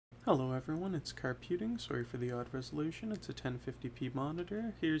Hello everyone, it's Carputing. Sorry for the odd resolution. It's a 1050p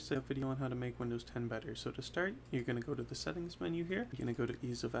monitor. Here's a video on how to make Windows 10 better. So to start, you're going to go to the settings menu here. You're going to go to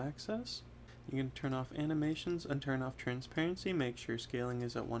ease of access. You're going to turn off animations and turn off transparency. Make sure scaling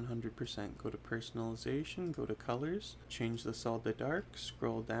is at 100%. Go to personalization, go to colors, change the solid to dark,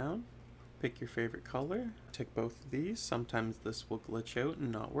 scroll down. Pick your favorite color, tick both of these. Sometimes this will glitch out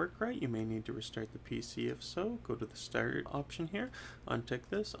and not work right. You may need to restart the PC if so. Go to the start option here, untick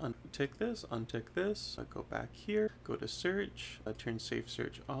this, untick this, untick this, go back here, go to search, turn safe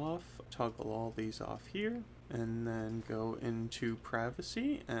search off, toggle all these off here, and then go into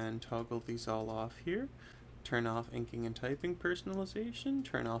privacy and toggle these all off here. Turn off inking and typing personalization,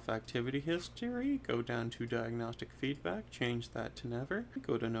 turn off activity history, go down to diagnostic feedback, change that to never,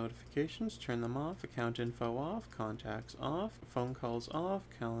 go to notifications, turn them off, account info off, contacts off, phone calls off,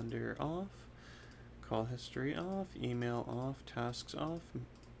 calendar off, call history off, email off, tasks off,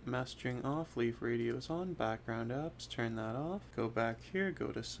 messaging off, leave radios on, background apps, turn that off, go back here, go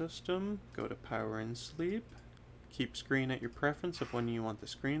to system, go to power and sleep. Keep screen at your preference of when you want the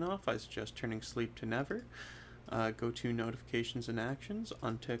screen off. I suggest turning sleep to never. Go to notifications and actions,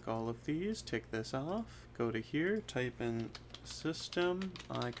 untick all of these, tick this off, go to here, type in system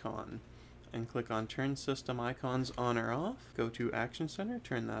icon, and click on turn system icons on or off. Go to action center,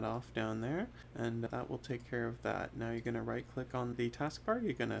 turn that off down there, and that will take care of that. Now you're going to right click on the taskbar,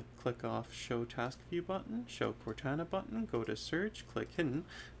 you're going to click off show task view button, show Cortana button, go to search, click hidden.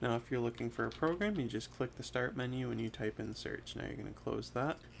 Now if you're looking for a program, you just click the start menu and you type in search. Now you're going to close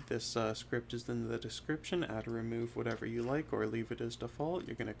that. This script is in the description. Add or remove whatever you like or leave it as default.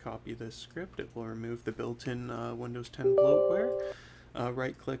 You're going to copy this script. It will remove the built-in Windows 10 bloatware.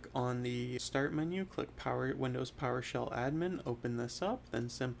 Right click on the start menu, click Windows PowerShell admin, open this up, then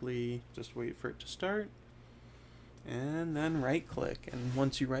simply just wait for it to start, and then right click, and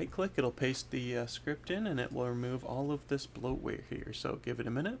once you right click it'll paste the script in and it will remove all of this bloatware here. So give it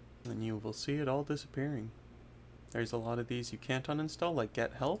a minute and you will see it all disappearing. There's a lot of these you can't uninstall, like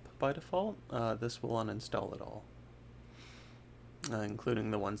Get Help by default. This will uninstall it all.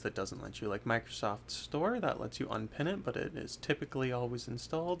 Including the ones that doesn't let you, like Microsoft Store, that lets you unpin it, but it is typically always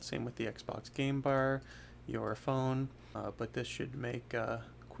installed. Same with the Xbox Game Bar, your phone, but this should make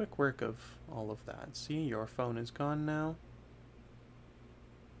quick work of all of that. See, your phone is gone now.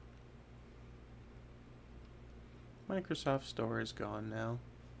 Microsoft Store is gone now.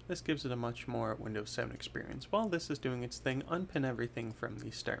 This gives it a much more Windows 7 experience. While this is doing its thing, unpin everything from the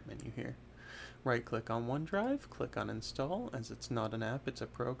start menu here. Right click on OneDrive, click on install, as it's not an app, it's a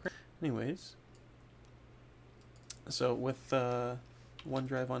program. Anyways, so with OneDrive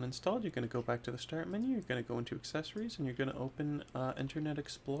uninstalled, you're going to go back to the start menu, you're going to go into accessories, and you're going to open Internet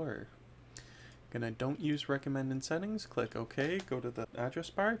Explorer. Don't use recommended settings, click OK, go to the address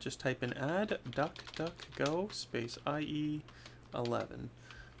bar, just type in add DuckDuckGo space IE11,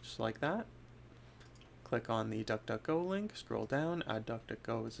 just like that. Click on the DuckDuckGo link, scroll down, add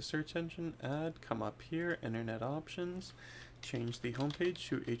DuckDuckGo as a search engine, add, come up here, Internet Options, change the homepage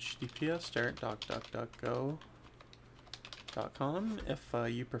to https://start.duckduckgo.com. If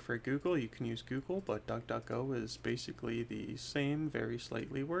you prefer Google, you can use Google, but DuckDuckGo is basically the same, very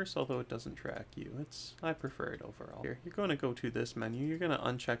slightly worse, although it doesn't track you. I prefer it overall. Here, you're going to go to this menu, you're going to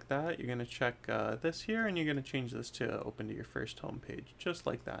uncheck that, you're going to check this here, and you're going to change this to open to your first homepage, just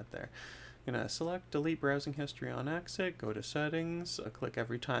like that there. I'm going to select delete browsing history on exit, go to settings, click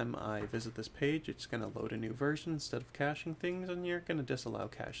every time I visit this page, it's going to load a new version instead of caching things, and you're going to disallow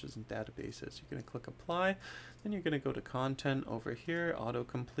caches and databases. You're going to click apply, then you're going to go to content over here,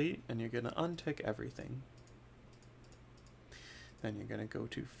 autocomplete, and you're going to untick everything. Then you're going to go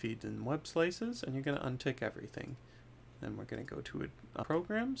to feeds and web slices, and you're going to untick everything. Then we're going to go to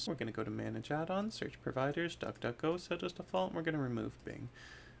programs, we're going to go to manage add-ons, search providers, DuckDuckGo set as default, and we're going to remove Bing.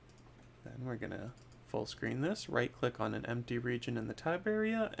 Then we're going to full screen this, right click on an empty region in the tab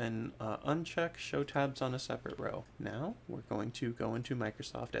area and uncheck show tabs on a separate row. Now we're going to go into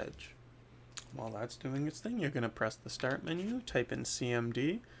Microsoft Edge. While that's doing its thing, you're going to press the start menu, type in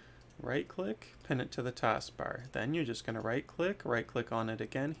CMD, right click, pin it to the taskbar. Then you're just going to right click on it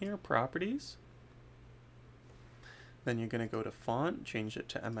again here, properties. Then you're going to go to font, change it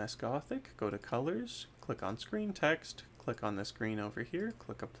to MS Gothic, go to colors, click on screen text, click on the screen over here,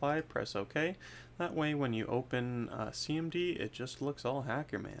 click apply, press OK. That way when you open CMD, it just looks all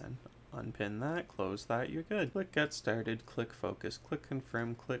hacker man. Unpin that, close that, you're good. Click get started, click focus, click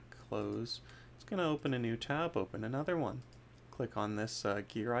confirm, click close. It's going to open a new tab, open another one. Click on this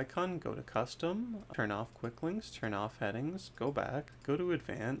gear icon, go to custom, turn off quick links, turn off headings, go back, go to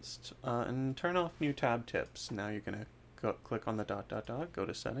advanced, and turn off new tab tips. Now you're going to click on the dot dot dot, go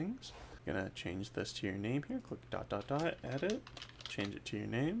to settings. You're gonna change this to your name here, click dot dot dot, edit, change it to your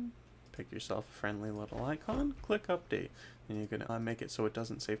name, pick yourself a friendly little icon, click update, and you're gonna make it so it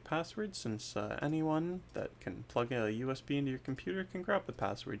doesn't save passwords, since anyone that can plug a USB into your computer can grab the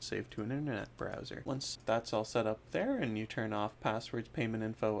password saved to an internet browser. Once that's all set up there and you turn off passwords, payment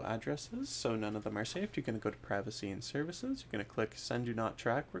info, addresses, so none of them are saved, you're gonna go to privacy and services, you're gonna click send do not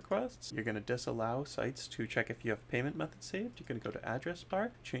track requests, you're gonna disallow sites to check if you have payment method saved, you're gonna go to address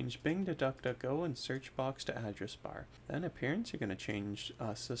bar, change Bing to DuckDuckGo and search box to address bar. Then appearance, you're gonna change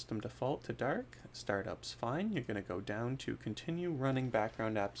system default to dark, startup's fine, you're gonna go down to continue running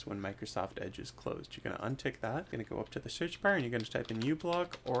background apps when Microsoft Edge is closed. You're going to untick that. You're going to go up to the search bar and you're going to type in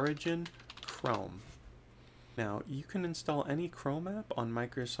uBlock Origin Chrome. Now, you can install any Chrome app on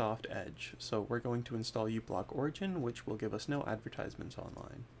Microsoft Edge. So we're going to install uBlock Origin, which will give us no advertisements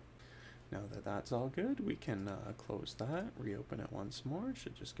online. Now that that's all good, we can close that, reopen it once more.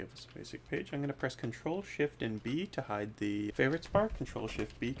 Should just give us a basic page. I'm going to press Control Shift and B to hide the favorites bar. Control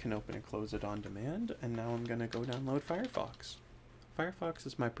Shift B can open and close it on demand. And now I'm going to go download Firefox. Firefox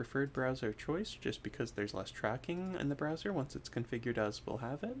is my preferred browser of choice just because there's less tracking in the browser once it's configured as we'll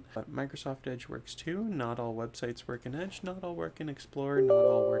have it. But Microsoft Edge works too. Not all websites work in Edge, not all work in Explorer, not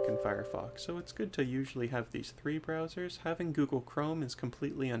all work in Firefox. So it's good to usually have these three browsers. Having Google Chrome is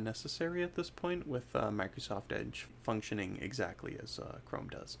completely unnecessary at this point with Microsoft Edge functioning exactly as Chrome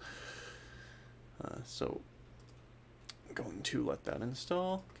does. So I'm going to let that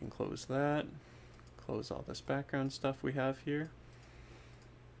install. Can close that. Close all this background stuff we have here.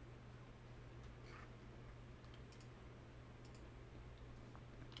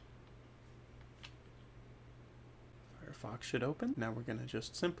 Firefox should open. Now we're going to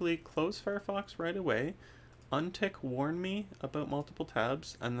just simply close Firefox right away, untick warn me about multiple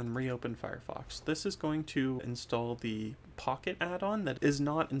tabs, and then reopen Firefox. This is going to install the Pocket add-on that is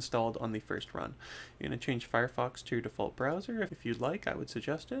not installed on the first run. You're going to change Firefox to your default browser if you'd like. I would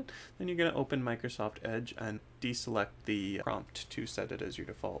suggest it. Then you're going to open Microsoft Edge and deselect the prompt to set it as your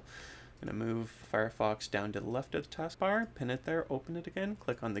default. I'm going to move Firefox down to the left of the taskbar, pin it there, open it again,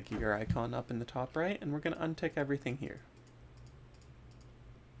 click on the gear icon up in the top right, and we're going to untick everything here.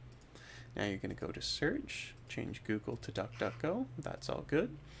 Now you're going to go to search, change Google to DuckDuckGo, that's all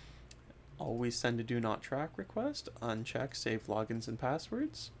good. Always send a do not track request, uncheck save logins and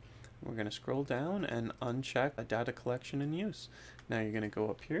passwords. We're going to scroll down and uncheck a data collection and use. Now you're going to go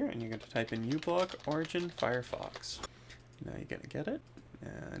up here and you're going to type in uBlock Origin Firefox. Now you're going to get it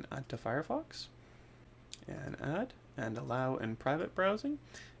and add to Firefox and add and allow in private browsing.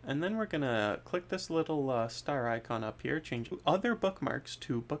 And then we're going to click this little star icon up here, change other bookmarks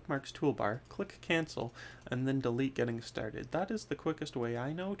to bookmarks toolbar, click cancel, and then delete getting started. That is the quickest way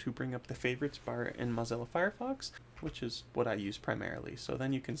I know to bring up the favorites bar in Mozilla Firefox, which is what I use primarily. So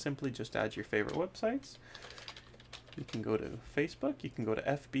then you can simply just add your favorite websites. You can go to Facebook, you can go to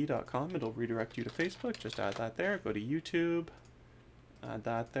fb.com, it'll redirect you to Facebook, just add that there, go to YouTube, add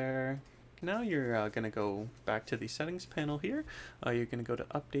that there. Now you're going to go back to the settings panel here. You're going to go to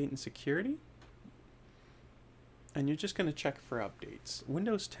update and security. And you're just going to check for updates.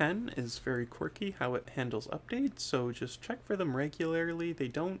 Windows 10 is very quirky how it handles updates, so just check for them regularly. They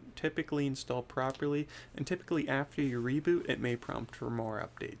don't typically install properly, and typically after you reboot it may prompt for more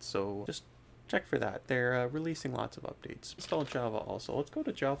updates. So just check for that. They're releasing lots of updates. Install Java also. Let's go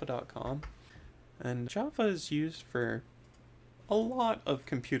to java.com. And Java is used for a lot of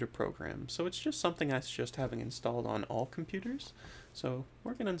computer programs, so it's just something I suggest having installed on all computers. So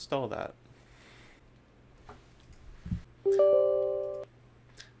we're going to install that.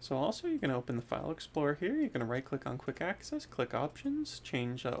 So also you're going to open the File Explorer here. You're going to right click on Quick Access, click Options,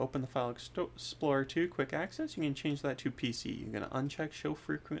 change Open the File Explorer to Quick Access. You can change that to PC. You're going to uncheck Show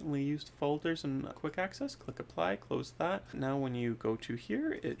Frequently Used Folders in Quick Access, click Apply, close that. Now when you go to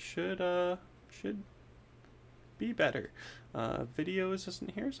here, it should be better. Videos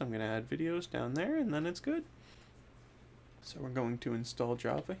isn't here, so I'm going to add videos down there, and then it's good. So we're going to install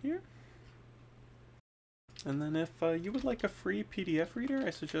Java here. And then if you would like a free PDF reader, I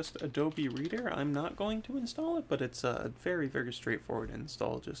suggest Adobe Reader. I'm not going to install it, but it's a very, very straightforward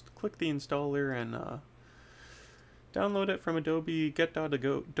install. Just click the installer and download it from Adobe,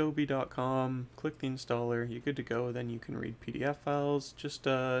 get.adobe.com, click the installer, you're good to go, then you can read PDF files. Just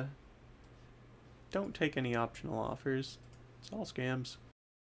don't take any optional offers. It's all scams.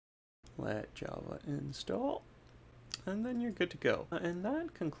 Let Java install. and then you're good to go. And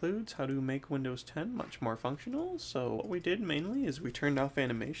that concludes how to make Windows 10 much more functional. So what we did mainly is we turned off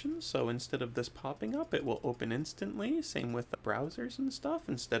animations, so instead of this popping up, it will open instantly. Same with the browsers and stuff.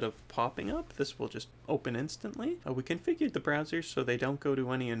 Instead of popping up, this will just open instantly. We configured the browsers so they don't go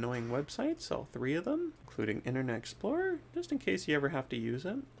to any annoying websites, all 3 of them, including Internet Explorer, just in case you ever have to use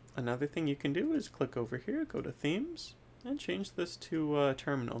it. Another thing you can do is click over here, go to Themes, and change this to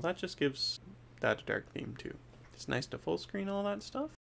Terminal. That just gives that a dark theme too. It's nice to full screen all that stuff.